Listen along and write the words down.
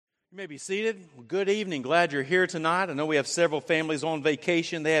You may be seated. Good evening. Glad you're here tonight. I know we have several families on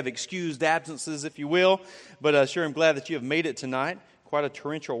vacation. They have excused absences, if you will. But sure, I'm glad that you have made it tonight. Quite a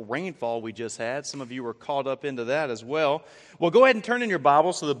torrential rainfall we just had. Some of you were caught up into that as well. Well, go ahead and turn in your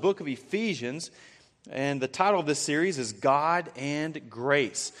Bibles to the book of Ephesians. And the title of this series is God and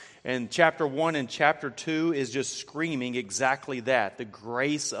Grace. And chapter 1 and chapter 2 is just screaming exactly that. The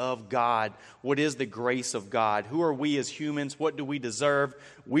grace of God. What is the grace of God? Who are we as humans? What do we deserve?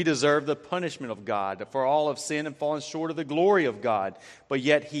 We deserve the punishment of God. For all have sinned and fallen short of the glory of God. But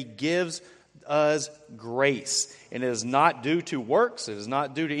yet He gives us grace. And it is not due to works. It is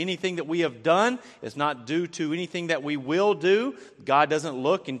not due to anything that we have done. It's not due to anything that we will do. God doesn't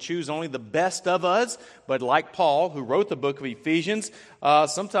look and choose only the best of us. But like Paul, who wrote the book of Ephesians,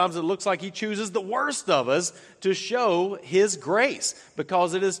 sometimes it looks like he chooses the worst of us to show His grace,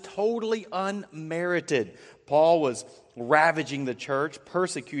 because it is totally unmerited. Paul was ravaging the church,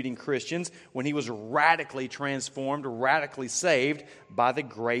 persecuting Christians, when he was radically transformed, radically saved by the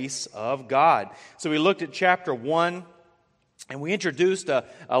grace of God. So we looked at chapter 1, and we introduced a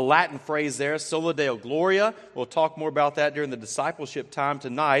Latin phrase there, Sola Deo Gloria. We'll talk more about that during the discipleship time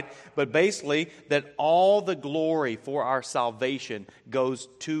tonight. But basically, that all the glory for our salvation goes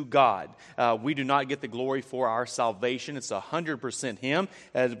to God. We do not get the glory for our salvation. It's 100% Him.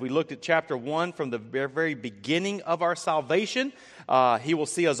 As we looked at chapter 1, from the very beginning of our salvation, He will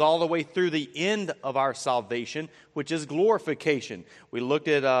see us all the way through the end of our salvation, which is glorification. We looked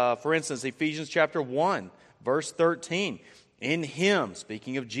at, for instance, Ephesians chapter 1, verse 13. In Him,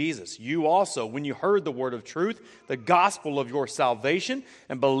 speaking of Jesus, you also, when you heard the word of truth, the gospel of your salvation,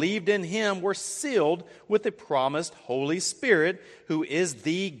 and believed in Him, were sealed with the promised Holy Spirit, who is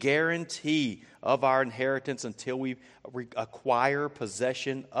the guarantee of our inheritance until we acquire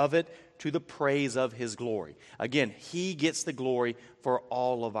possession of it, to the praise of His glory. Again, He gets the glory for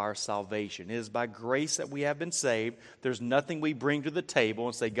all of our salvation. It is by grace that we have been saved. There's nothing we bring to the table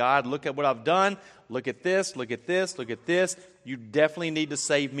and say, God, look at what I've done. Look at this, look at this, look at this. You definitely need to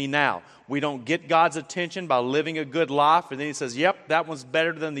save me now. We don't get God's attention by living a good life. And then He says, yep, that one's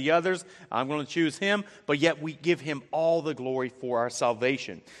better than the others. I'm going to choose Him. But yet we give Him all the glory for our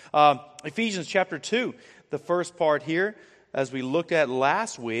salvation. Ephesians chapter 2, the first part here, as we looked at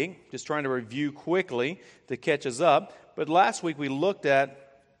last week, just trying to review quickly to catch us up. But last week we looked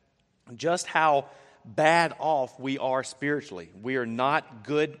at just how bad off we are spiritually. We are not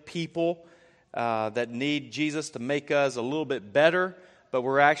good people that need Jesus to make us a little bit better, but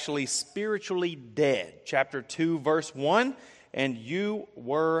we're actually spiritually dead. Chapter 2, verse 1, and you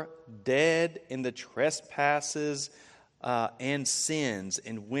were dead in the trespasses and sins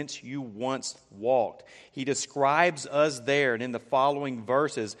in which you once walked. He describes us there and in the following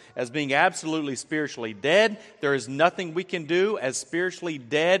verses as being absolutely spiritually dead. There is nothing we can do as spiritually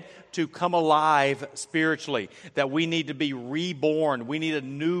dead to come alive spiritually. That we need to be reborn. We need a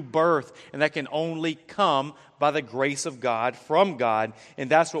new birth, and that can only come by the grace of God, from God, and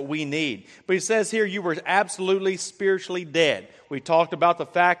that's what we need. But he says here, you were absolutely spiritually dead. We talked about the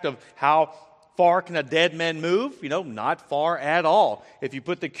fact of how far can a dead man move? Not far at all. If you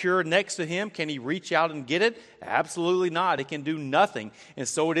put the cure next to him, can he reach out and get it? Absolutely not. It can do nothing. And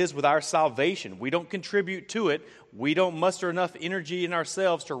so it is with our salvation. We don't contribute to it. We don't muster enough energy in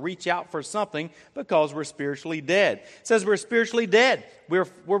ourselves to reach out for something because we're spiritually dead. It says we're spiritually dead.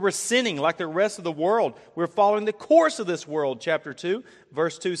 We're sinning like the rest of the world. We're following the course of this world, chapter 2,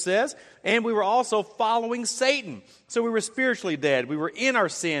 verse 2 says. And we were also following Satan. So we were spiritually dead. We were in our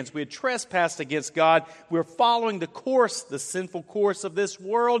sins. We had trespassed against God. We were following the course, the sinful course of this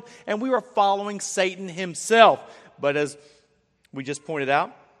world. And we were following Satan himself. But as we just pointed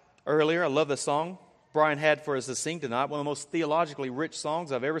out earlier, I love the song Brian had for us to sing tonight, one of the most theologically rich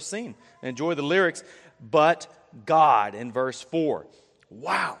songs I've ever seen. I enjoy the lyrics, but God, in verse 4.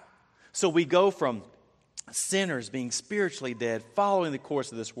 Wow. So we go from sinners being spiritually dead, following the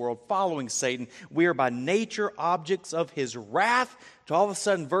course of this world, following Satan. We are by nature objects of His wrath, to all of a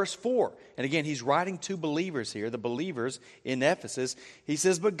sudden verse 4. And again, he's writing to believers here, the believers in Ephesus. He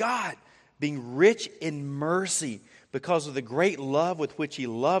says, but God, being rich in mercy, because of the great love with which He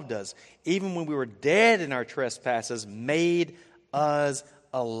loved us, even when we were dead in our trespasses, made us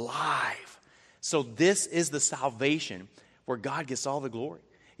alive. So this is the salvation where God gets all the glory.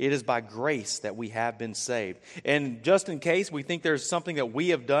 It is by grace that we have been saved. And just in case we think there's something that we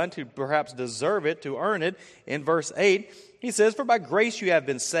have done to perhaps deserve it, to earn it, in verse 8, he says, for by grace you have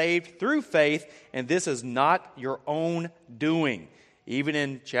been saved through faith, and this is not your own doing. Even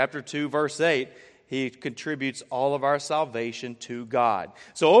in chapter 2, verse 8, He contributes all of our salvation to God.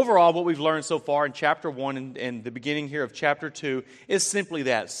 So overall, what we've learned so far in chapter 1 and the beginning here of chapter 2 is simply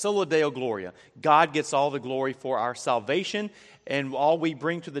that, Sola Deo Gloria. God gets all the glory for our salvation, and all we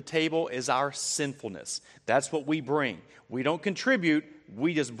bring to the table is our sinfulness. That's what we bring. We don't contribute,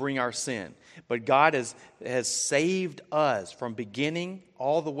 we just bring our sin. But God has saved us from beginning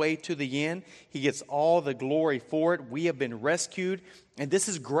all the way to the end. He gets all the glory for it. We have been rescued, and this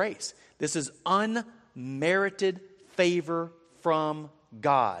is grace. This is unmerited favor from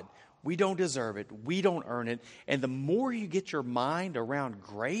God. We don't deserve it. We don't earn it. And the more you get your mind around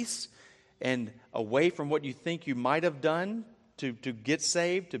grace and away from what you think you might have done to get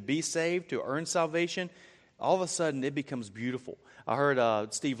saved, to be saved, to earn salvation, all of a sudden it becomes beautiful. I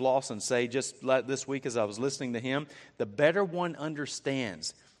heard Steve Lawson say just this week as I was listening to him, the better one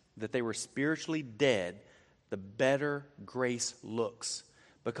understands that they were spiritually dead, the better grace looks.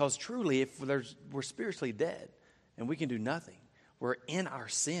 Because truly, if we're spiritually dead and we can do nothing, we're in our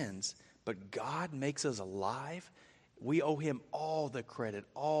sins, but God makes us alive, we owe Him all the credit,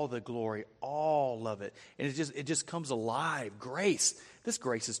 all the glory, all of it. And it just comes alive. Grace. This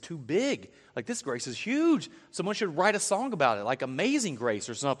grace is too big. Like, this grace is huge. Someone should write a song about it, like Amazing Grace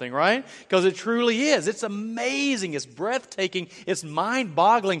or something, right? Because it truly is. It's amazing. It's breathtaking. It's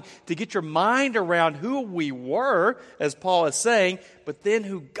mind-boggling to get your mind around who we were, as Paul is saying, but then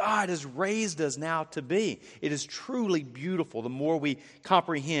who God has raised us now to be. It is truly beautiful the more we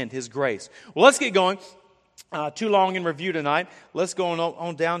comprehend His grace. Well, let's get going. Too long in review tonight. Let's go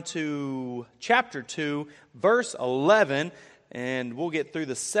on down to chapter 2, verse 11, and we'll get through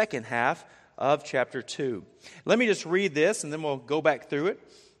the second half of chapter 2. Let me just read this, and then we'll go back through it.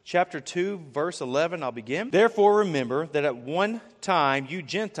 Chapter 2, verse 11, I'll begin. Therefore remember that at one time you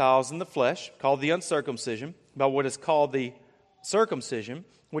Gentiles in the flesh, called the uncircumcision, by what is called the circumcision,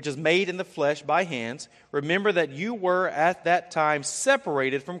 which is made in the flesh by hands, remember that you were at that time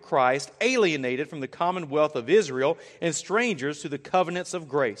separated from Christ, alienated from the commonwealth of Israel, and strangers to the covenants of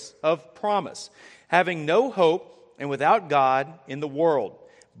grace, of promise, having no hope and without God in the world.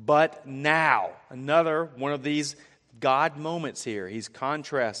 But now, another one of these God moments here. He's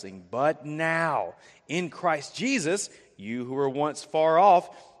contrasting. But now, in Christ Jesus, you who were once far off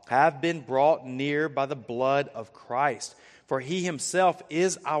have been brought near by the blood of Christ. For He Himself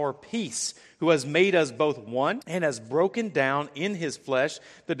is our peace, who has made us both one and has broken down in His flesh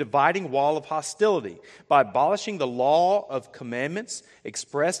the dividing wall of hostility by abolishing the law of commandments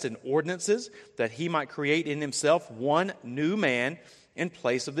expressed in ordinances, that He might create in Himself one new man in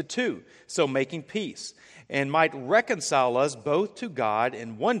place of the two, so making peace, and might reconcile us both to God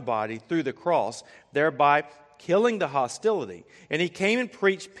in one body through the cross, thereby killing the hostility. And He came and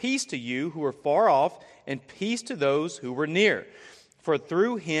preached peace to you who were far off, and peace to those who were near. For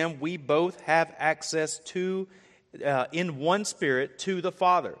through Him we both have access to, in one Spirit, to the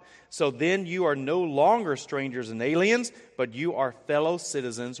Father. So then you are no longer strangers and aliens, but you are fellow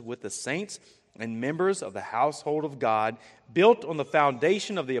citizens with the saints and members of the household of God, built on the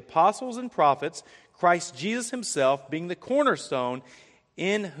foundation of the apostles and prophets, Christ Jesus Himself being the cornerstone,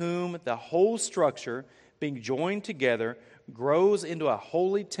 in whom the whole structure, being joined together, grows into a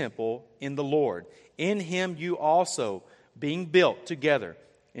holy temple in the Lord. In Him you also, being built together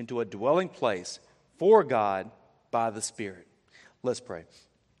into a dwelling place for God by the Spirit. Let's pray.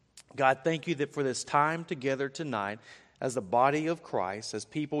 God, thank You that for this time together tonight as the body of Christ, as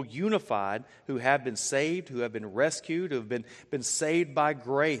people unified who have been saved, who have been rescued, who have been saved by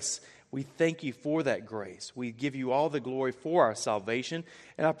grace. We thank You for that grace. We give You all the glory for our salvation.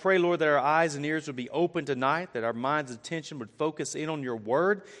 And I pray, Lord, that our eyes and ears would be open tonight, that our mind's attention would focus in on Your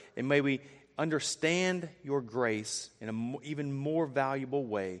word, and may we understand Your grace in an even more valuable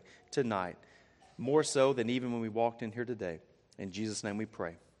way tonight, more so than even when we walked in here today. In Jesus' name we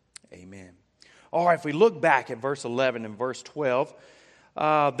pray. Amen. All right, if we look back at verse 11 and verse 12,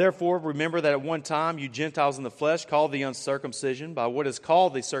 therefore remember that at one time you Gentiles in the flesh, called the uncircumcision by what is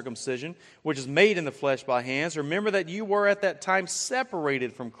called the circumcision, which is made in the flesh by hands. Remember that you were at that time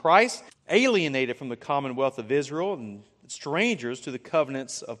separated from Christ, alienated from the commonwealth of Israel, and strangers to the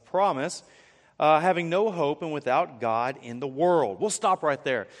covenants of promise, having no hope and without God in the world. We'll stop right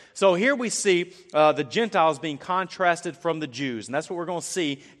there. So here we see the Gentiles being contrasted from the Jews. And that's what we're going to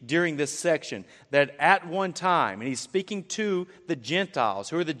see during this section. That at one time, and He's speaking to the Gentiles.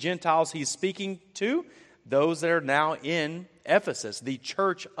 Who are the Gentiles He's speaking to? Those that are now in Ephesus, the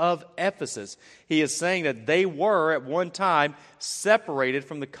church of Ephesus. He is saying that they were at one time separated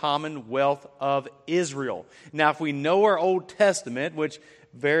from the commonwealth of Israel. Now, if we know our Old Testament, which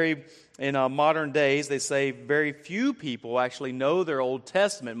In modern days, they say very few people actually know their Old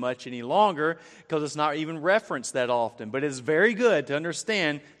Testament much any longer because it's not even referenced that often. But it's very good to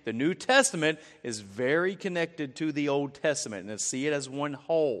understand the New Testament is very connected to the Old Testament and to see it as one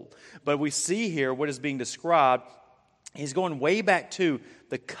whole. But we see here what is being described. He's going way back to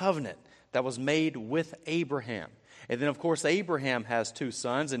the covenant that was made with Abraham. And then, of course, Abraham has two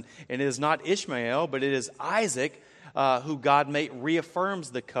sons, and it is not Ishmael, but it is Isaac, who God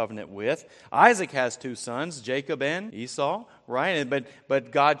reaffirms the covenant with. Isaac has two sons, Jacob and Esau, right?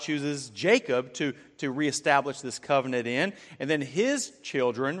 But God chooses Jacob to reestablish this covenant in. And then his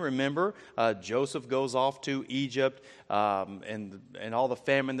children, remember, Joseph goes off to Egypt, and all the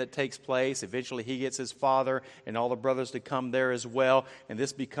famine that takes place. Eventually he gets his father and all the brothers to come there as well. And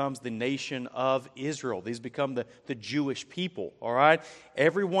this becomes the nation of Israel. These become the Jewish people, all right?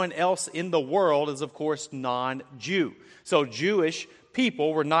 Everyone else in the world is, of course, non-Jew. So Jewish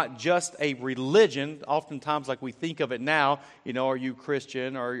people were not just a religion, oftentimes like we think of it now, are you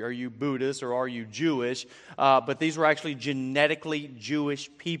Christian, or are you Buddhist, or are you Jewish? But these were actually genetically Jewish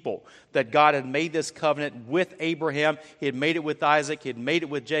people that God had made this covenant with Abraham. He had made it with Isaac. He had made it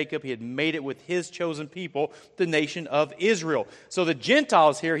with Jacob. He had made it with his chosen people, the nation of Israel. So the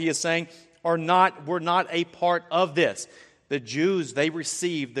Gentiles here, he is saying, were not a part of this. The Jews, they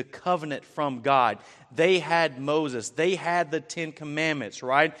received the covenant from God. They had Moses. They had the Ten Commandments,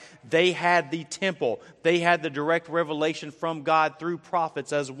 right? They had the temple. They had the direct revelation from God through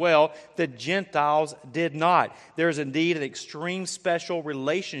prophets as well. The Gentiles did not. There is indeed an extreme special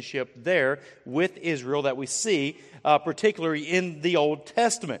relationship there with Israel that we see, particularly in the Old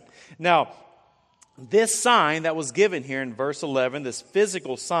Testament. Now, this sign that was given here in verse 11, this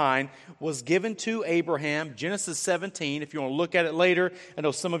physical sign, was given to Abraham, Genesis 17. If you want to look at it later, I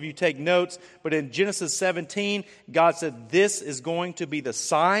know some of you take notes, but in Genesis 17, God said, this is going to be the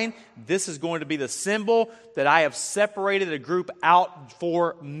sign, this is going to be the symbol that I have separated a group out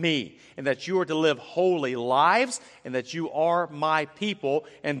for me, and that you are to live holy lives, and that you are my people.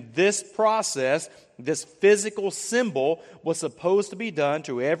 And this process, this physical symbol, was supposed to be done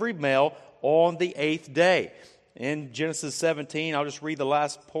to every male on the 8th day. In Genesis 17, I'll just read the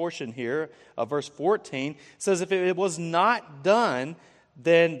last portion here of verse 14. It says, if it was not done,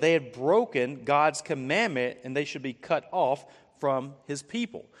 then they had broken God's commandment and they should be cut off from his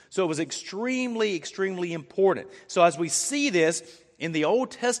people. So it was extremely, extremely important. So as we see this in the Old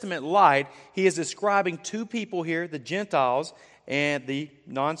Testament light, he is describing two people here, the Gentiles and the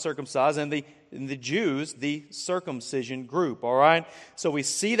non-circumcised, and the Jews, the circumcision group, all right? So we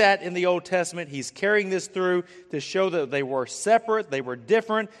see that in the Old Testament. He's carrying this through to show that they were separate, they were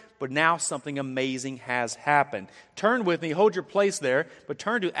different, but now something amazing has happened. Turn with me, hold your place there, but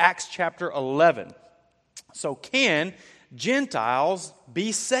turn to Acts chapter 11. So can Gentiles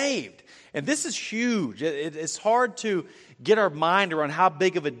be saved? And this is huge. It's hard to get our mind around how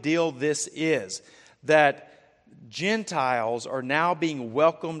big of a deal this is, that Gentiles are now being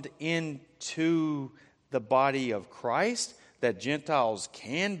welcomed into the body of Christ, that Gentiles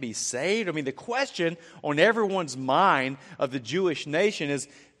can be saved. I mean, the question on everyone's mind of the Jewish nation is,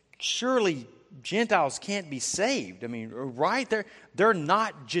 surely Gentiles can't be saved. I mean, right? They're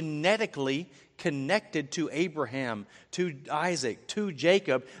not genetically connected to Abraham, to Isaac, to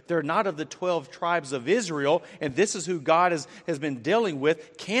Jacob. They're not of the 12 tribes of Israel, and this is who God has been dealing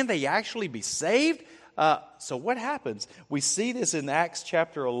with. Can they actually be saved? So what happens? We see this in Acts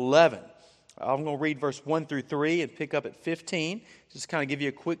chapter 11. I'm going to read verse 1 through 3 and pick up at 15. Just kind of give you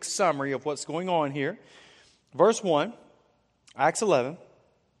a quick summary of what's going on here. Verse 1, Acts 11.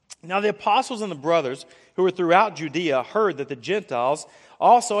 Now the apostles and the brothers who were throughout Judea heard that the Gentiles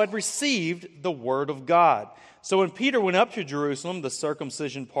also had received the word of God. So when Peter went up to Jerusalem, the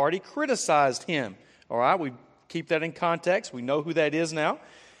circumcision party criticized him. All right, we keep that in context. We know who that is now.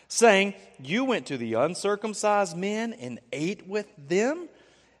 Saying, you went to the uncircumcised men and ate with them?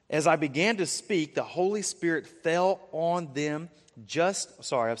 As I began to speak, the Holy Spirit fell on them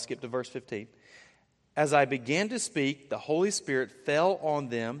I've skipped to verse 15. As I began to speak, the Holy Spirit fell on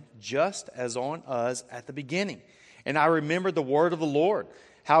them just as on us at the beginning. And I remembered the word of the Lord,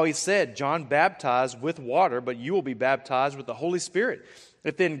 how he said, John baptized with water, but you will be baptized with the Holy Spirit.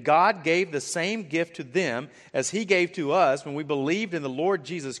 If then God gave the same gift to them as he gave to us when we believed in the Lord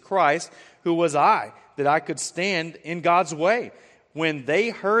Jesus Christ, who was I, that I could stand in God's way. When they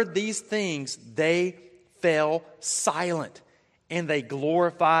heard these things, they fell silent, and they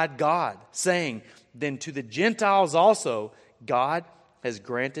glorified God, saying, then to the Gentiles also God has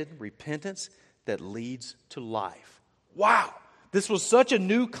granted repentance that leads to life. Wow! This was such a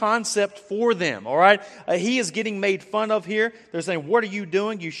new concept for them, all right? He is getting made fun of here. They're saying, what are you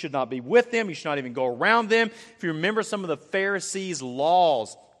doing? You should not be with them. You should not even go around them. If you remember some of the Pharisees'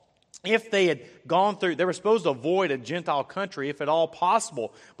 laws, if they had gone through, they were supposed to avoid a Gentile country if at all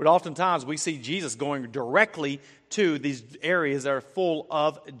possible. But oftentimes we see Jesus going directly to these areas that are full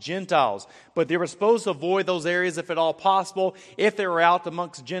of Gentiles. But they were supposed to avoid those areas if at all possible. If they were out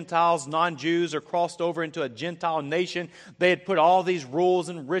amongst Gentiles, non-Jews, or crossed over into a Gentile nation, they had put all these rules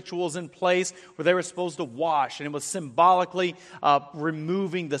and rituals in place where they were supposed to wash. And it was symbolically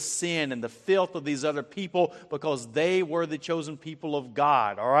removing the sin and the filth of these other people because they were the chosen people of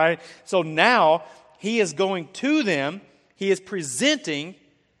God. All right? So now he is going to them. He is presenting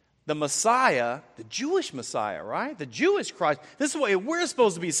the Messiah, the Jewish Messiah, right? The Jewish Christ. This is the way we're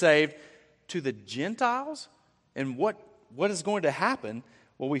supposed to be saved, to the Gentiles. And what is going to happen?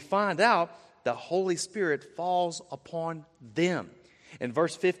 Well, we find out the Holy Spirit falls upon them. In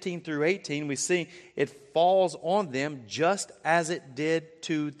verse 15 through 18, we see it falls on them just as it did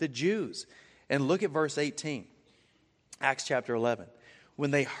to the Jews. And look at verse 18, Acts chapter 11. When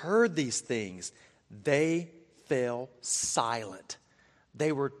they heard these things, they fell silent.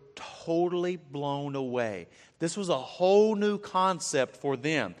 They were totally blown away. This was a whole new concept for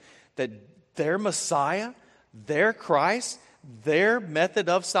them, that their Messiah, their Christ, their method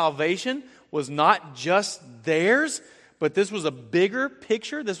of salvation was not just theirs, but this was a bigger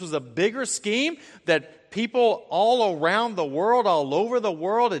picture. This was a bigger scheme that people all around the world, all over the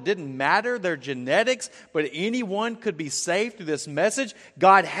world, it didn't matter their genetics, but anyone could be saved through this message.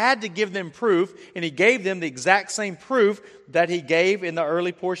 God had to give them proof, and He gave them the exact same proof that He gave in the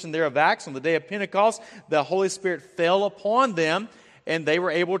early portion there of Acts. On the day of Pentecost, the Holy Spirit fell upon them, and they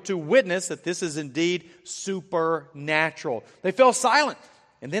were able to witness that this is indeed supernatural. They fell silent,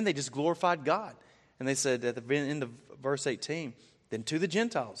 and then they just glorified God. And they said at the end of verse 18, then to the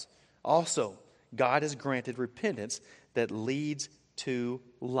Gentiles also God has granted repentance that leads to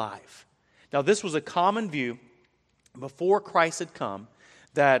life. Now, this was a common view before Christ had come,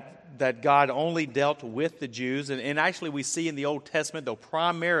 that God only dealt with the Jews. And actually we see in the Old Testament, though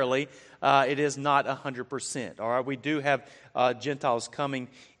primarily it is not 100%. All right, we do have Gentiles coming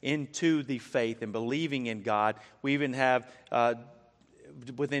into the faith and believing in God. We even have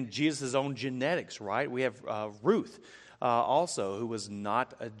within Jesus' own genetics, right? We have Ruth. Also, who was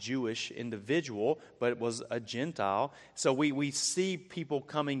not a Jewish individual, but was a Gentile. So we see people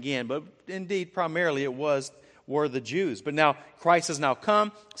coming in, but indeed, primarily were the Jews. But now Christ has now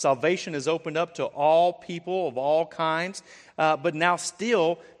come. Salvation is opened up to all people of all kinds. But now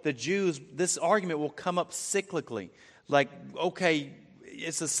still, the Jews, this argument will come up cyclically. Like, okay,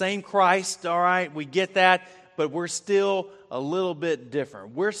 it's the same Christ, all right, we get that, but we're still a little bit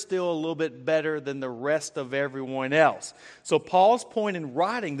different. We're still a little bit better than the rest of everyone else. So Paul's point in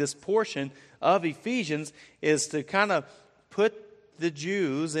writing this portion of Ephesians is to kind of put the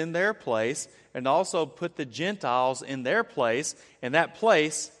Jews in their place and also put the Gentiles in their place. And that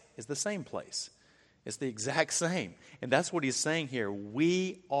place is the same place. It's the exact same. And that's what he's saying here.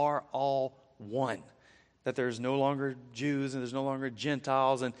 We are all one. That there's no longer Jews and there's no longer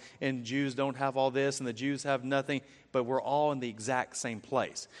Gentiles and Jews don't have all this and the Jews have nothing, but we're all in the exact same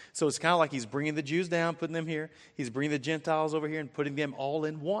place. So it's kind of like he's bringing the Jews down, putting them here. He's bringing the Gentiles over here and putting them all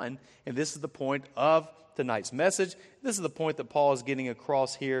in one. And this is the point of tonight's message. This is the point that Paul is getting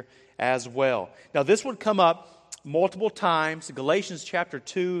across here as well. Now this would come up multiple times. Galatians chapter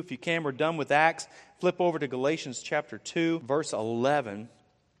 2, if you can, we're done with Acts. Flip over to Galatians chapter 2, verse 11.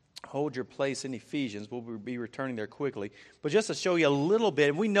 Hold your place in Ephesians. We'll be returning there quickly. But just to show you a little bit,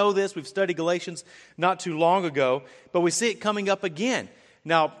 and we know this, we've studied Galatians not too long ago, but we see it coming up again.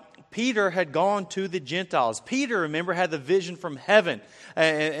 Now, Peter had gone to the Gentiles. Peter, remember, had the vision from heaven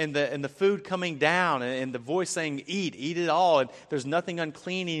and the food coming down and the voice saying, eat it all, and there's nothing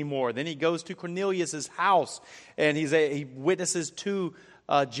unclean anymore. Then he goes to Cornelius' house, and he witnesses to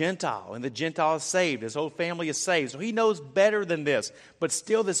Gentile, and the Gentile is saved. His whole family is saved. So he knows better than this. But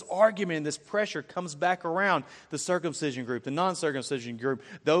still this argument and this pressure comes back around the circumcision group, the non-circumcision group,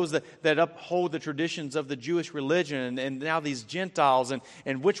 those that uphold the traditions of the Jewish religion, and now these Gentiles,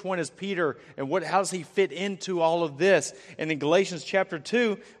 and which one is Peter, and how does he fit into all of this? And in Galatians chapter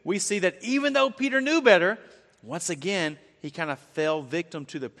 2, we see that even though Peter knew better, once again, he kind of fell victim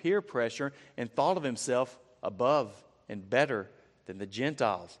to the peer pressure and thought of himself above and better than the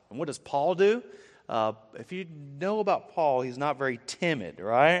Gentiles. And what does Paul do? If you know about Paul, he's not very timid,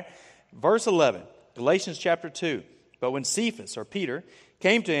 right? Verse 11, Galatians chapter 2. But when Cephas, or Peter,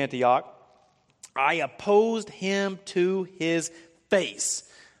 came to Antioch, I opposed him to his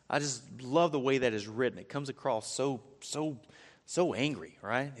face. I just love the way that is written. It comes across so So angry,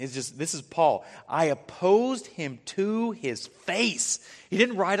 right? This is Paul. I opposed him to his face. He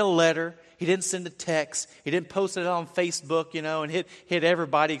didn't write a letter. He didn't send a text. He didn't post it on Facebook, and hit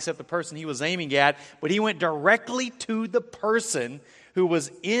everybody except the person he was aiming at. But he went directly to the person who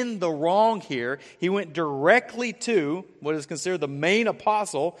was in the wrong here. He went directly to what is considered the main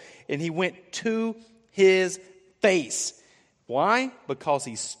apostle, and he went to his face. Why? Because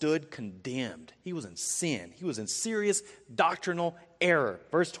he stood condemned. He was in sin. He was in serious doctrinal error.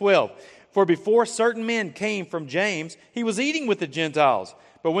 Verse 12, for before certain men came from James, he was eating with the Gentiles.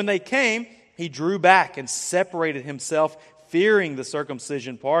 But when they came, he drew back and separated himself, fearing the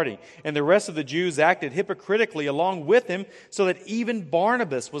circumcision party. And the rest of the Jews acted hypocritically along with him, so that even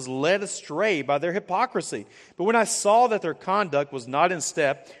Barnabas was led astray by their hypocrisy. But when I saw that their conduct was not in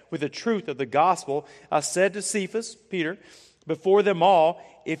step with the truth of the gospel, I said to Cephas, Peter, before them all,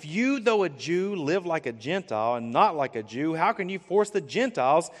 if you, though a Jew, live like a Gentile and not like a Jew, how can you force the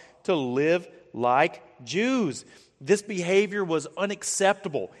Gentiles to live like Jews? This behavior was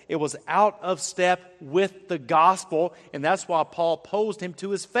unacceptable. It was out of step with the gospel, and that's why Paul opposed him to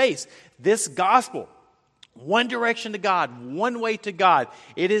his face. This gospel, one direction to God, one way to God.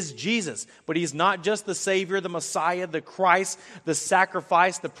 It is Jesus. But He's not just the Savior, the Messiah, the Christ, the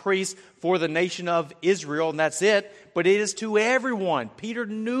sacrifice, the priest for the nation of Israel, and that's it. But it is to everyone. Peter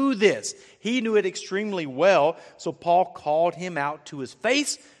knew this. He knew it extremely well. So Paul called him out to his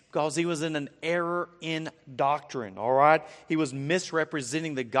face because he was in an error in doctrine, all right? He was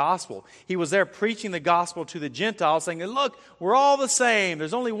misrepresenting the gospel. He was there preaching the gospel to the Gentiles, saying, look, we're all the same.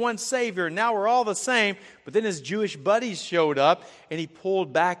 There's only one Savior, and now we're all the same. But then his Jewish buddies showed up, and he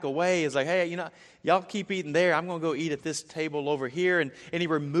pulled back away. He's like, hey, y'all keep eating there. I'm going to go eat at this table over here. And he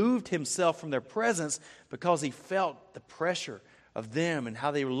removed himself from their presence because he felt the pressure of them and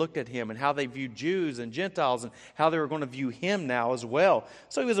how they looked at him and how they viewed Jews and Gentiles and how they were going to view him now as well.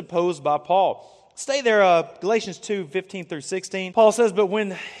 So he was opposed by Paul. Stay there, Galatians 2, 15 through 16. Paul says, but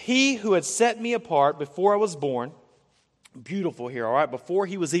when he who had set me apart before I was born, beautiful here, all right, before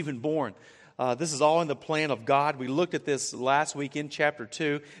he was even born. This is all in the plan of God. We looked at this last week in chapter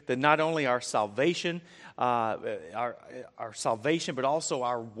 2, that not only our salvation, our salvation, but also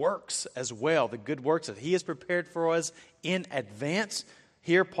our works as well, the good works that He has prepared for us in advance.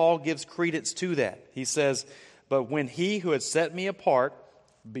 Here Paul gives credence to that. He says, but when He who had set me apart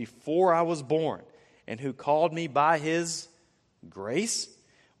before I was born, and who called me by His grace,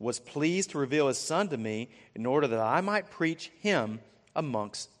 was pleased to reveal His Son to me in order that I might preach Him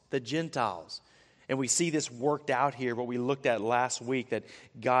amongst the Gentiles. And we see this worked out here, what we looked at last week, that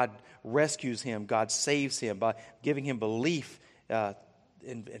God rescues him, God saves him by giving him belief and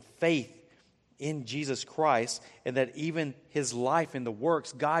faith in Jesus Christ, and that even his life in the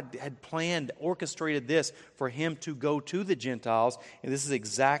works, God had planned, orchestrated this for him to go to the Gentiles, and this is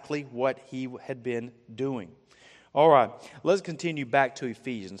exactly what he had been doing. All right, let's continue back to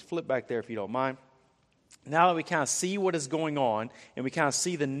Ephesians. Flip back there if you don't mind. Now that we kind of see what is going on, and we kind of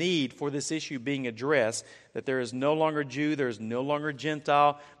see the need for this issue being addressed, that there is no longer Jew, there is no longer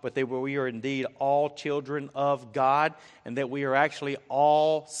Gentile, but that we are indeed all children of God, and that we are actually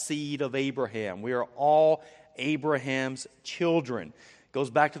all seed of Abraham. We are all Abraham's children. Goes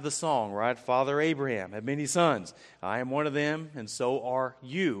back to the song, right? Father Abraham had many sons. I am one of them, and so are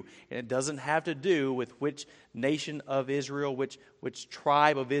you. And it doesn't have to do with which nation of Israel, which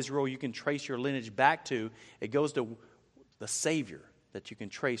tribe of Israel you can trace your lineage back to. It goes to the Savior that you can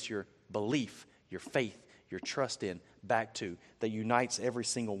trace your belief, your faith, your trust in back to, that unites every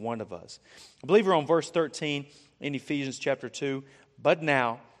single one of us. I believe we're on verse 13 in Ephesians chapter 2. But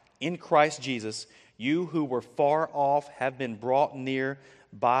now, in Christ Jesus, you who were far off have been brought near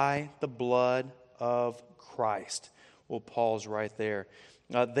by the blood of Christ. We'll pause right there.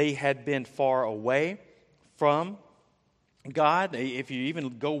 They had been far away from God. If you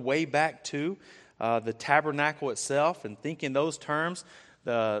even go way back to the tabernacle itself and think in those terms,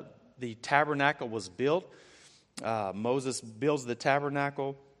 the tabernacle was built. Moses builds the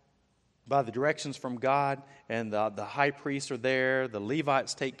tabernacle by the directions from God, and the high priests are there, the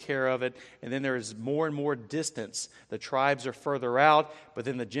Levites take care of it, and then there is more and more distance. The tribes are further out, but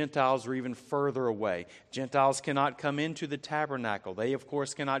then the Gentiles are even further away. Gentiles cannot come into the tabernacle. They, of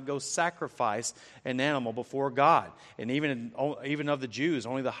course, cannot go sacrifice an animal before God. And even of the Jews,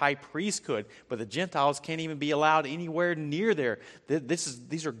 only the high priest could, but the Gentiles can't even be allowed anywhere near there.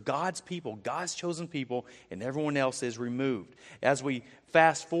 These are God's people, God's chosen people, and everyone else is removed. As we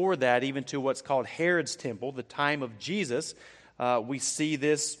fast forward that even to what's called Herod's temple, the time of Jesus, we see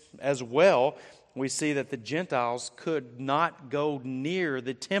this as well, we see that the Gentiles could not go near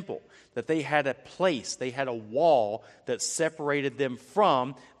the temple, that they had a place, they had a wall that separated them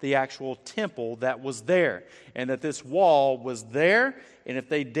from the actual temple that was there. And that this wall was there, and if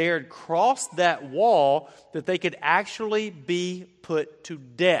they dared cross that wall, that they could actually be put to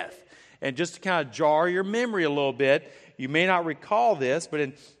death. And just to kind of jar your memory a little bit, you may not recall this, but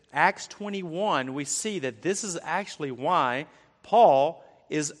in Acts 21, we see that this is actually why Paul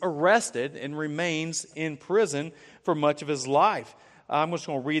is arrested and remains in prison for much of his life. I'm just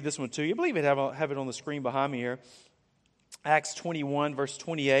going to read this one to you. I believe I have it on the screen behind me here. Acts 21, verse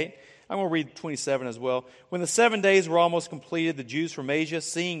 28. I'm going to read 27 as well. When the 7 days were almost completed, the Jews from Asia,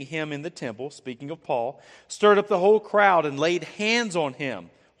 seeing him in the temple, speaking of Paul, stirred up the whole crowd and laid hands on him.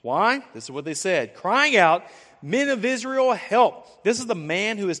 Why? This is what they said, crying out, "Men of Israel, help! This is the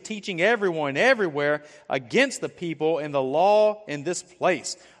man who is teaching everyone everywhere against the people and the law in this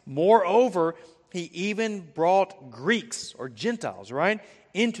place. Moreover, he even brought Greeks," or Gentiles, right,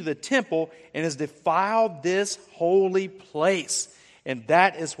 "into the temple and has defiled this holy place." And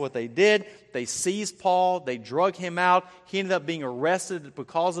that is what they did. They seized Paul. They drug him out. He ended up being arrested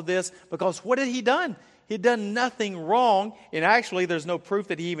because of this. Because what had he done? He'd done nothing wrong. And actually, there's no proof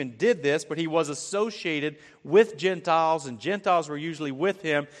that he even did this, but he was associated with Gentiles, and Gentiles were usually with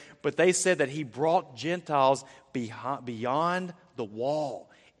him. But they said that he brought Gentiles beyond the wall,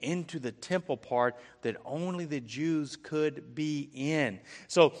 into the temple part that only the Jews could be in.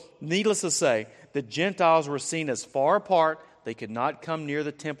 So, needless to say, the Gentiles were seen as far apart. They could not come near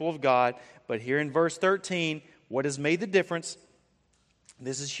the temple of God. But here in verse 13, what has made the difference?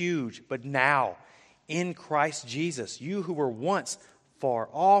 This is huge. But now, in Christ Jesus, you who were once far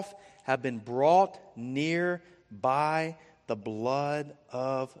off have been brought near by the blood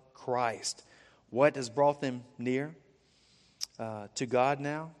of Christ. What has brought them near to God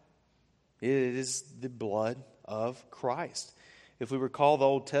now? It is the blood of Christ. If we recall the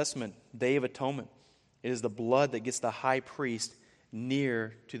Old Testament, Day of Atonement, it is the blood that gets the high priest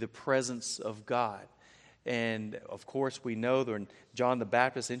near to the presence of God. And of course, we know that when John the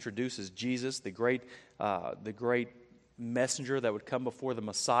Baptist introduces Jesus, the great messenger that would come before the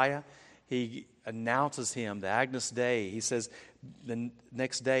Messiah, he announces him, the Agnus Dei. He says the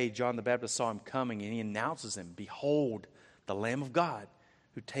next day, John the Baptist saw him coming, and he announces him, "Behold, the Lamb of God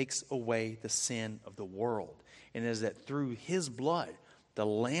who takes away the sin of the world." And it is that through his blood, the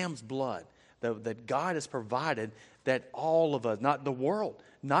Lamb's blood, that God has provided that all of us, not the world,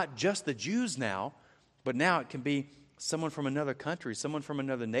 not just the Jews now, but now it can be someone from another country, someone from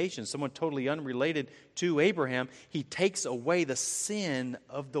another nation, someone totally unrelated to Abraham. He takes away the sin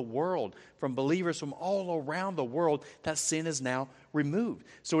of the world from believers from all around the world. That sin is now removed.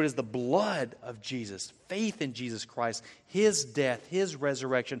 So it is the blood of Jesus, faith in Jesus Christ, his death, his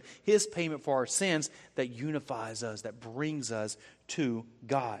resurrection, his payment for our sins that unifies us, that brings us to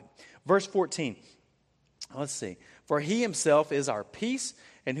God. Verse 14, let's see. "For he himself is our peace,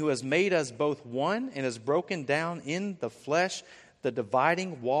 and who has made us both one, and has broken down in the flesh the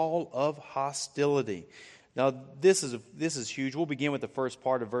dividing wall of hostility." Now, this is huge. We'll begin with the first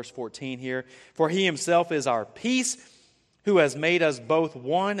part of verse 14 here. "For he himself is our peace, who has made us both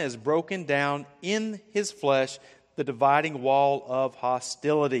one, has broken down in his flesh the dividing wall of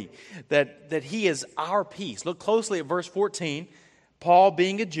hostility." That he is our peace. Look closely at verse 14. Paul,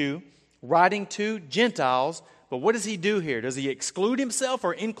 being a Jew, writing to Gentiles, but what does he do here? Does he exclude himself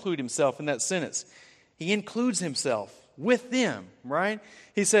or include himself in that sentence? He includes himself with them, right?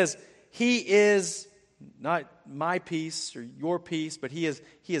 He says, he is not my peace or your peace, but he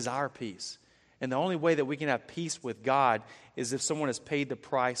is our peace. And the only way that we can have peace with God is if someone has paid the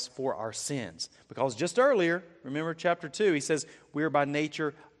price for our sins. Because just earlier, remember chapter 2, he says, we are by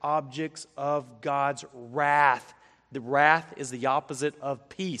nature objects of God's wrath. The wrath is the opposite of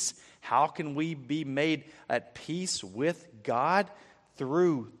peace. How can we be made at peace with God?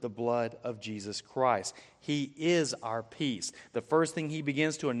 Through the blood of Jesus Christ. He is our peace. The first thing he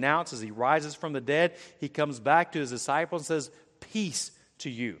begins to announce as he rises from the dead, he comes back to his disciples and says, "Peace to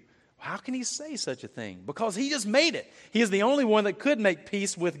you." How can he say such a thing? Because he just made it. He is the only one that could make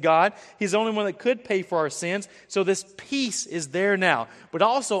peace with God. He's the only one that could pay for our sins. So this peace is there now. But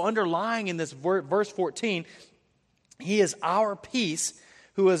also underlying in this verse 14, he is our peace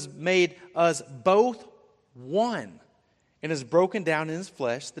who has made us both one and has broken down in his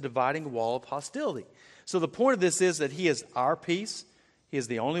flesh the dividing wall of hostility. So the point of this is that he is our peace. He is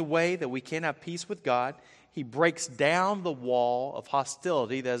the only way that we can have peace with God. He breaks down the wall of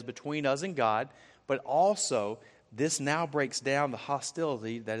hostility that is between us and God, but also this now breaks down the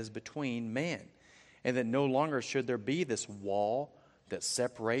hostility that is between man. And that no longer should there be this wall that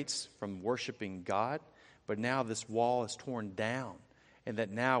separates from worshiping God, but now this wall is torn down, and that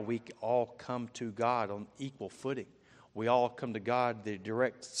now we all come to God on equal footing. We all come to God the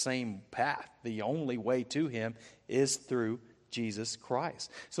direct same path. The only way to Him is through Jesus Christ.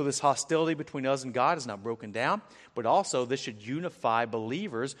 So this hostility between us and God is not broken down, but also this should unify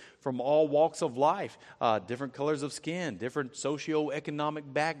believers from all walks of life, different colors of skin, different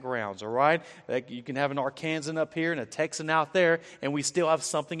socioeconomic backgrounds, all right? Like you can have an Arkansan up here and a Texan out there, and we still have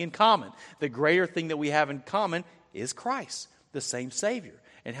something in common. The greater thing that we have in common is Christ, the same Savior,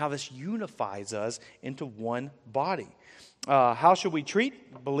 and how this unifies us into one body. How should we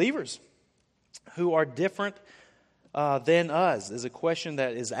treat believers who are different than us is a question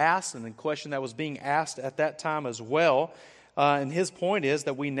that is asked, and a question that was being asked at that time as well. And his point is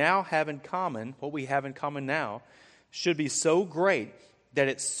that we now have in common, what we have in common now, should be so great that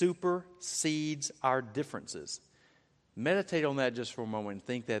it supersedes our differences. Meditate on that just for a moment and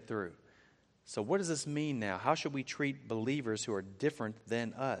think that through. So what does this mean now? How should we treat believers who are different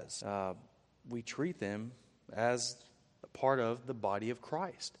than us? We treat them as a part of the body of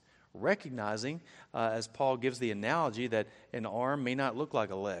Christ. Recognizing, as Paul gives the analogy, that an arm may not look like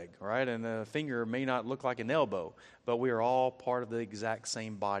a leg, right? And a finger may not look like an elbow, but we are all part of the exact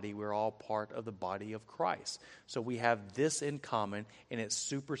same body. We're all part of the body of Christ. So we have this in common, and it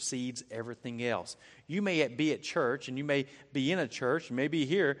supersedes everything else. You may be at church, and you may be in a church, you may be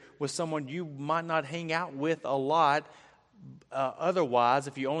here with someone you might not hang out with a lot. Otherwise,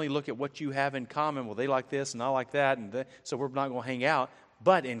 if you only look at what you have in common, well, they like this and I like that, and so we're not going to hang out.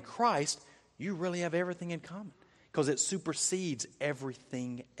 But in Christ, you really have everything in common because it supersedes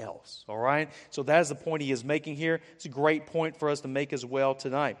everything else. All right? So that is the point he is making here. It's a great point for us to make as well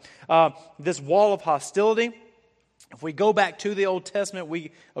tonight. This wall of hostility, if we go back to the Old Testament,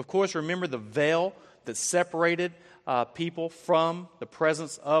 we, of course, remember the veil that separated people from the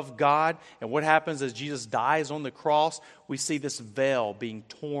presence of God. And what happens as Jesus dies on the cross, we see this veil being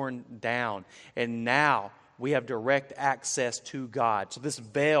torn down. And now we have direct access to God. So this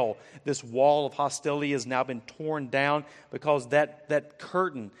veil, this wall of hostility has now been torn down because that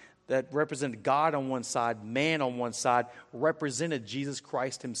curtain that represented God on one side, man on one side, represented Jesus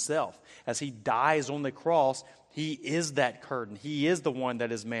Christ Himself. As He dies on the cross, He is that curtain. He is the one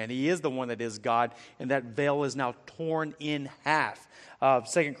that is man. He is the one that is God. And that veil is now torn in half.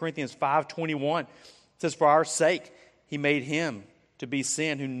 2 Corinthians 5:21 says, "For our sake He made Him to be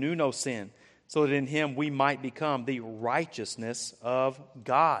sin who knew no sin, so that in Him we might become the righteousness of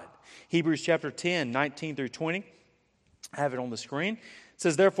God." Hebrews chapter 10, 19 through 20. I have it on the screen. It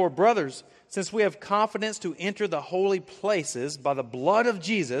says, "Therefore, brothers, since we have confidence to enter the holy places by the blood of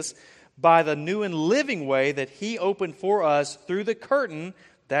Jesus, by the new and living way that He opened for us through the curtain,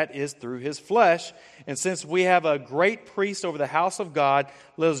 that is, through His flesh. And since we have a great priest over the house of God,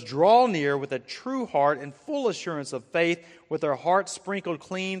 let us draw near with a true heart and full assurance of faith, with our hearts sprinkled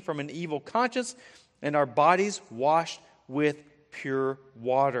clean from an evil conscience, and our bodies washed with pure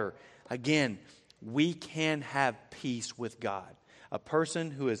water." Again, we can have peace with God. A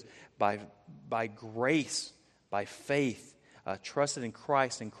person who is by grace, by faith, trusted in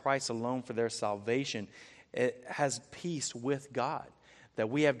Christ and Christ alone for their salvation, it has peace with God. That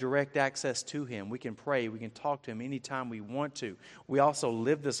we have direct access to Him. We can pray. We can talk to Him anytime we want to. We also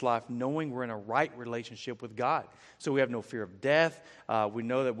live this life knowing we're in a right relationship with God. So we have no fear of death. We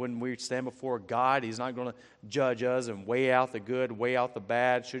know that when we stand before God, He's not going to judge us and weigh out the good, weigh out the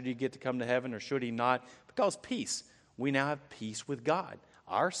bad. Should He get to come to heaven or should He not? Because peace. We now have peace with God.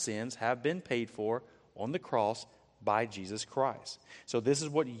 Our sins have been paid for on the cross by Jesus Christ. So this is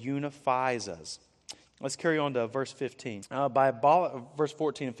what unifies us. Let's carry on to verse 15. Verse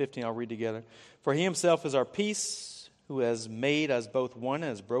 14 and 15 I'll read together. "For He Himself is our peace, who has made us both one and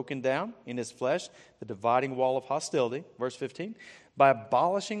has broken down in His flesh the dividing wall of hostility." Verse 15. "By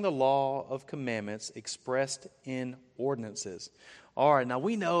abolishing the law of commandments expressed in ordinances." All right, now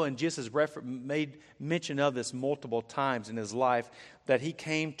we know, and Jesus has made mention of this multiple times in His life, that He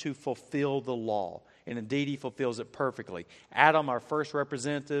came to fulfill the law. And indeed, He fulfills it perfectly. Adam, our first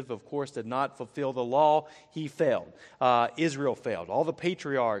representative, of course, did not fulfill the law. He failed. Israel failed. All the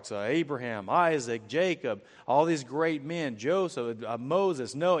patriarchs, Abraham, Isaac, Jacob, all these great men, Joseph,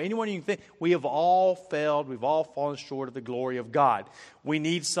 Moses, Noah, anyone you can think, we have all failed. We've all fallen short of the glory of God. We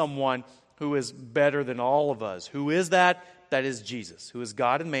need someone who is better than all of us. Who is that? That is Jesus, who is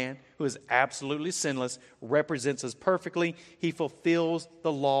God and man, who is absolutely sinless, represents us perfectly. He fulfills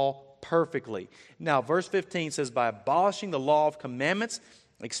the law perfectly. Now, verse 15 says, "By abolishing the law of commandments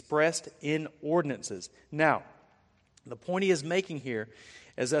expressed in ordinances." Now, the point he is making here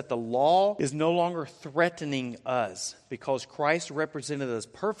is that the law is no longer threatening us because Christ represented us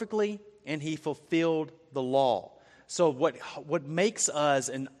perfectly and he fulfilled the law. So what makes us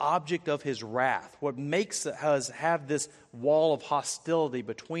an object of his wrath, what makes us have this wall of hostility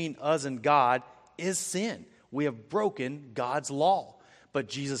between us and God is sin. We have broken God's law. But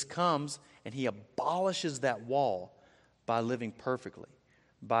Jesus comes and he abolishes that wall by living perfectly,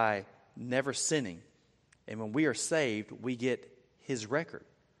 by never sinning. And when we are saved, we get his record,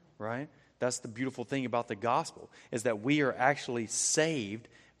 right? That's the beautiful thing about the gospel, is that we are actually saved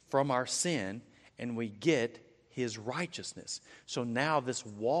from our sin and we get his righteousness. So now this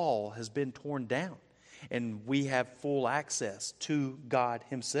wall has been torn down and we have full access to God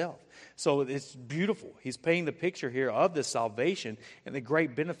himself. So it's beautiful. He's painting the picture here of this salvation and the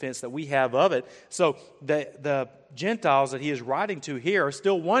great benefits that we have of it. So the Gentiles that he is writing to here are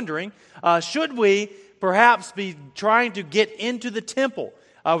still wondering, should we perhaps be trying to get into the temple?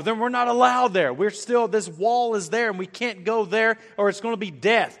 Then we're not allowed there. We're still, this wall is there and we can't go there or it's going to be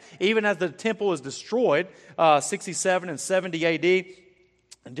death. Even as the temple is destroyed, 67 and 70 AD,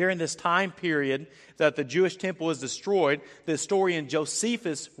 and during this time period that the Jewish temple is destroyed, the historian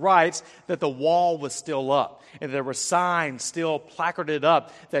Josephus writes that the wall was still up. And there were signs still placarded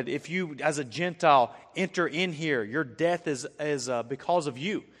up that if you, as a Gentile, enter in here, your death is because of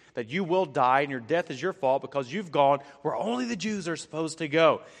you. That you will die and your death is your fault because you've gone where only the Jews are supposed to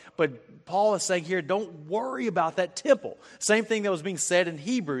go. But Paul is saying here, don't worry about that temple. Same thing that was being said in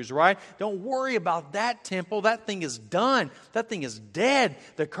Hebrews, right? Don't worry about that temple. That thing is done. That thing is dead.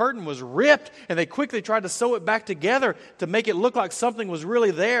 The curtain was ripped and they quickly tried to sew it back together to make it look like something was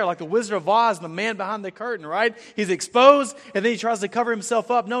really there, like the Wizard of Oz and the man behind the curtain, right? He's exposed and then he tries to cover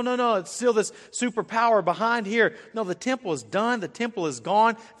himself up. No. It's still this superpower behind here. No, the temple is done. The temple is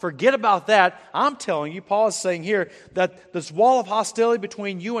gone. Forget about that. I'm telling you, Paul is saying here that this wall of hostility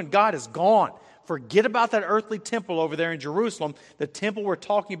between you and God is gone. Forget about that earthly temple over there in Jerusalem. The temple we're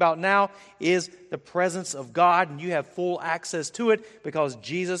talking about now is the presence of God, and you have full access to it because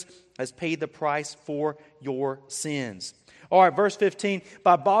Jesus has paid the price for your sins. All right, verse 15,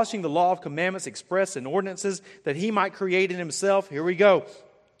 by abolishing the law of commandments expressed in ordinances, that he might create in himself, here we go,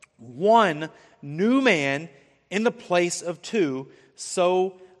 one new man in the place of two,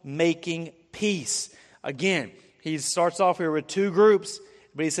 so making peace. Again, he starts off here with two groups,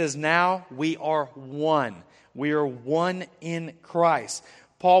 but he says now we are one. We are one in Christ.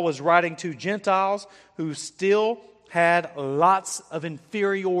 Paul was writing to Gentiles who still had lots of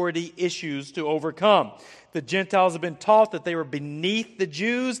inferiority issues to overcome. The Gentiles have been taught that they were beneath the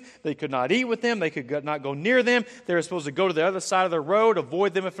Jews. They could not eat with them. They could not go near them. They were supposed to go to the other side of the road,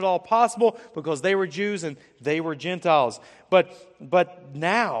 avoid them if at all possible, because they were Jews and they were Gentiles. But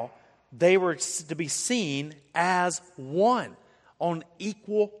now they were to be seen as one, on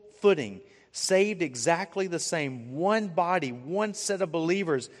equal footing, saved exactly the same. One body, one set of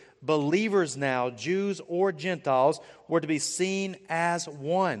believers. Believers now, Jews or Gentiles, were to be seen as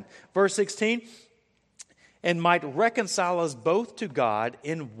one. Verse 16, and might reconcile us both to God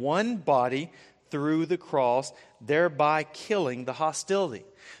in one body through the cross, thereby killing the hostility.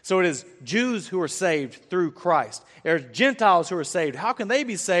 So it is Jews who are saved through Christ. There's Gentiles who are saved. How can they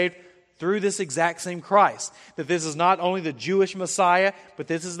be saved? Through this exact same Christ. That this is not only the Jewish Messiah, but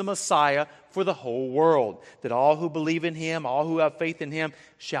this is the Messiah for the whole world. That all who believe in him, all who have faith in him,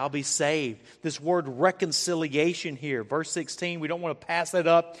 shall be saved. This word reconciliation here, verse 16, we don't want to pass that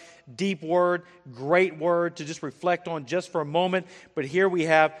up. Deep word, great word to just reflect on just for a moment. But here we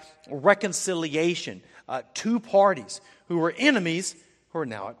have reconciliation. Two parties who were enemies who are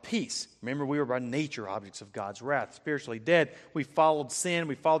now at peace. Remember, we were by nature objects of God's wrath, spiritually dead. We followed sin.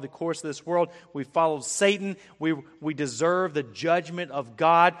 We followed the course of this world. We followed Satan. We deserve the judgment of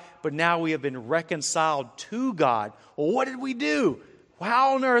God, but now we have been reconciled to God. Well, what did we do?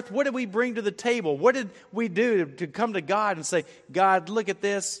 How on earth, what did we bring to the table? What did we do to come to God and say, God, look at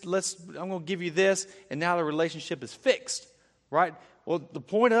this. I'm going to give you this. And now the relationship is fixed, right? Well, the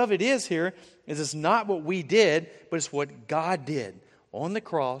point of it is here is it's not what we did, but it's what God did. On the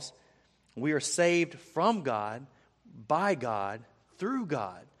cross, we are saved from God, by God, through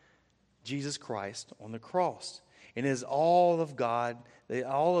God, Jesus Christ on the cross. And it is all of God,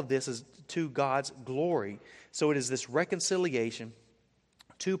 all of this is to God's glory. So it is this reconciliation.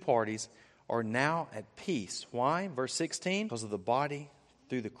 Two parties are now at peace. Why? Verse 16, because of the body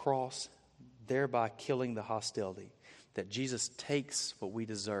through the cross, thereby killing the hostility. That Jesus takes what we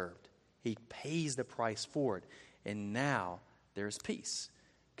deserved. He pays the price for it. And now there is peace.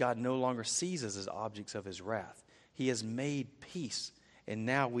 God no longer sees us as objects of his wrath. He has made peace, and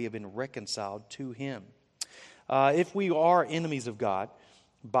now we have been reconciled to him. If we are enemies of God,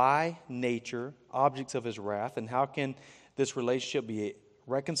 by nature objects of his wrath. And how can this relationship be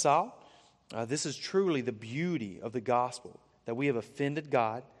reconciled? This is truly the beauty of the gospel, that we have offended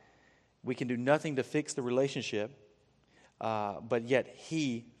God. We can do nothing to fix the relationship, but yet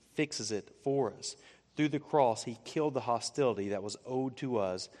he fixes it for us. Through the cross, he killed the hostility that was owed to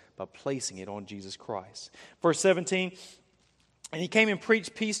us by placing it on Jesus Christ. Verse 17, and he came and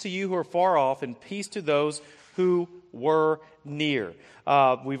preached peace to you who are far off and peace to those who were near.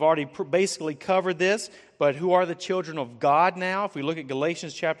 We've already basically covered this, but who are the children of God now? If we look at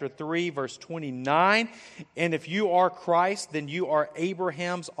Galatians chapter 3, verse 29, and if you are Christ, then you are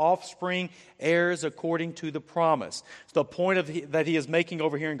Abraham's offspring, heirs according to the promise. So the point that he is making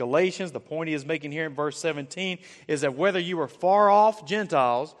over here in Galatians, the point he is making here in verse 17, is that whether you were far off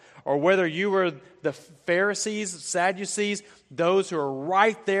Gentiles, or whether you were the Pharisees, Sadducees, those who are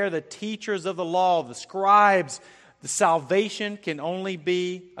right there, the teachers of the law, the scribes, the salvation can only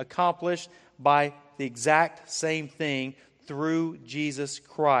be accomplished by the exact same thing through Jesus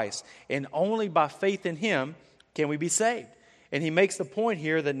Christ. And only by faith in him can we be saved. And he makes the point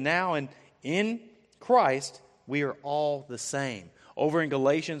here that now in Christ, we are all the same. Over in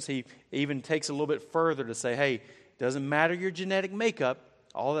Galatians, he even takes a little bit further to say, hey, it doesn't matter your genetic makeup.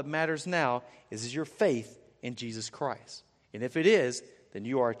 All that matters now is your faith in Jesus Christ. And if it is, then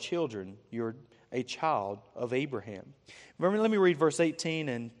you are children. You're a child of Abraham. Remember, let me read verse 18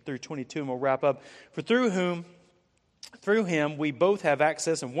 and through 22 and we'll wrap up. For through him we both have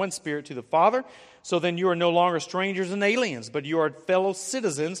access in one spirit to the Father. So then you are no longer strangers and aliens, but you are fellow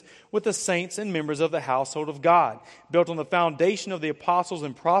citizens with the saints and members of the household of God, built on the foundation of the apostles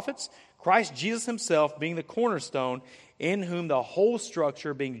and prophets, Christ Jesus himself being the cornerstone, in whom the whole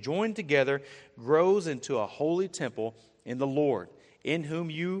structure being joined together grows into a holy temple in the Lord, in whom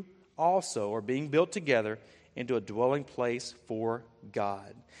you also are being built together into a dwelling place for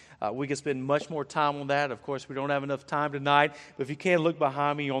God. We could spend much more time on that. Of course, we don't have enough time tonight, but if you can, look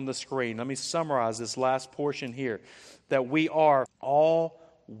behind me on the screen. Let me summarize this last portion here, that we are all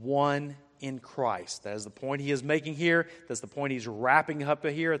one in Christ. That is the point he is making here. That's the point he's wrapping up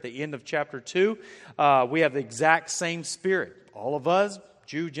here at the end of chapter 2. We have the exact same Spirit. All of us,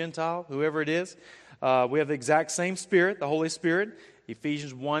 Jew, Gentile, whoever it is, we have the exact same Spirit, the Holy Spirit.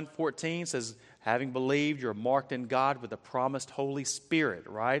 Ephesians 1:14 says, having believed, you're marked in God with the promised Holy Spirit,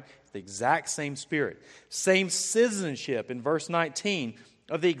 right? The exact same Spirit. Same citizenship in verse 19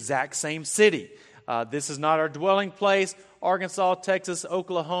 of the exact same city. This is not our dwelling place. Arkansas, Texas,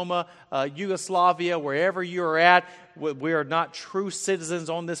 Oklahoma, Yugoslavia, wherever you are at, we are not true citizens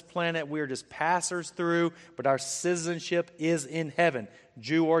on this planet. We are just passers through, but our citizenship is in heaven,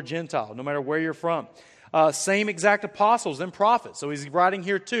 Jew or Gentile, no matter where you're from. Same exact apostles and prophets. So he's writing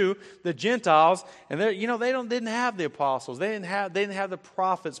here to the Gentiles, and they didn't have the apostles. They didn't have the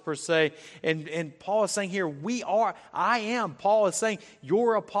prophets per se. And Paul is saying here, Paul is saying,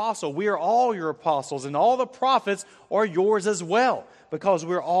 your apostle. We are all your apostles, and all the prophets are yours as well, because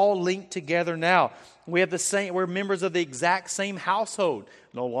we're all linked together now. We're members of the exact same household.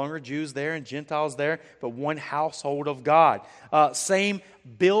 No longer Jews there and Gentiles there, but one household of God. Same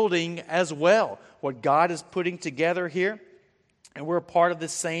building as well. What God is putting together here, and we're a part of the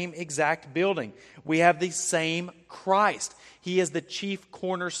same exact building. We have the same Christ. He is the chief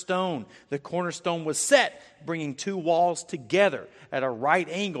cornerstone. The cornerstone was set, bringing two walls together at a right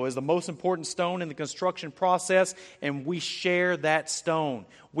angle. Is the most important stone in the construction process, and we share that stone.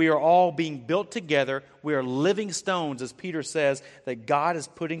 We are all being built together. We are living stones, as Peter says, that God is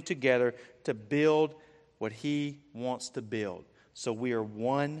putting together to build what he wants to build. So we are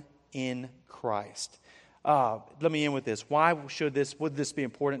one in Christ. Let me end with this. Why would this be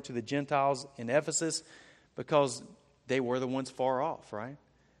important to the Gentiles in Ephesus? Because they were the ones far off, right?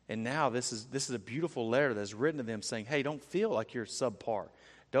 And now this is a beautiful letter that's written to them saying, hey, don't feel like you're subpar.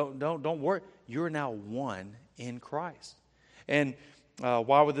 Don't worry. You're now one in Christ. And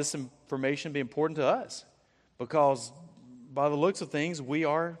why would this information be important to us? Because by the looks of things, we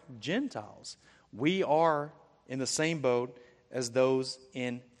are Gentiles. We are in the same boat as those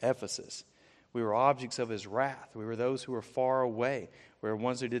in Ephesus. We were objects of his wrath. We were those who were far away. We were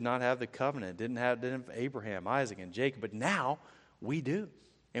ones who did not have the covenant, didn't have Abraham, Isaac, and Jacob. But now we do.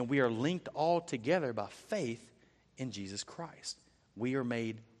 And we are linked all together by faith in Jesus Christ. We are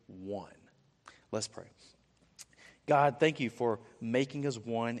made one. Let's pray. God, thank you for making us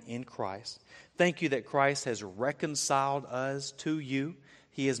one in Christ. Thank you that Christ has reconciled us to you.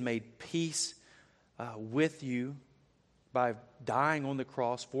 He has made peace with you by dying on the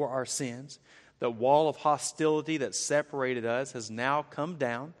cross for our sins. The wall of hostility that separated us has now come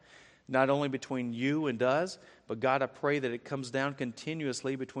down. not only between you and us, but God, I pray that it comes down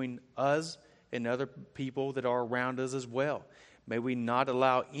continuously between us and other people that are around us as well. May we not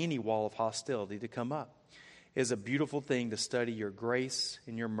allow any wall of hostility to come up. It is a beautiful thing to study your grace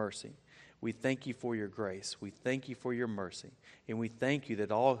and your mercy. We thank you for your grace. We thank you for your mercy. And we thank you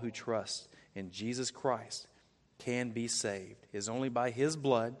that all who trust in Jesus Christ can be saved. It is only by His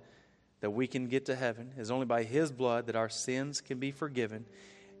blood that we can get to heaven. It is only by His blood that our sins can be forgiven.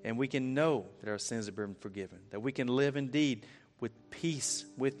 And we can know that our sins have been forgiven. That we can live indeed with peace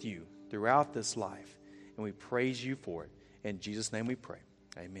with you throughout this life. And we praise you for it. In Jesus' name we pray.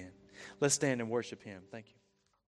 Amen. Let's stand and worship Him. Thank you.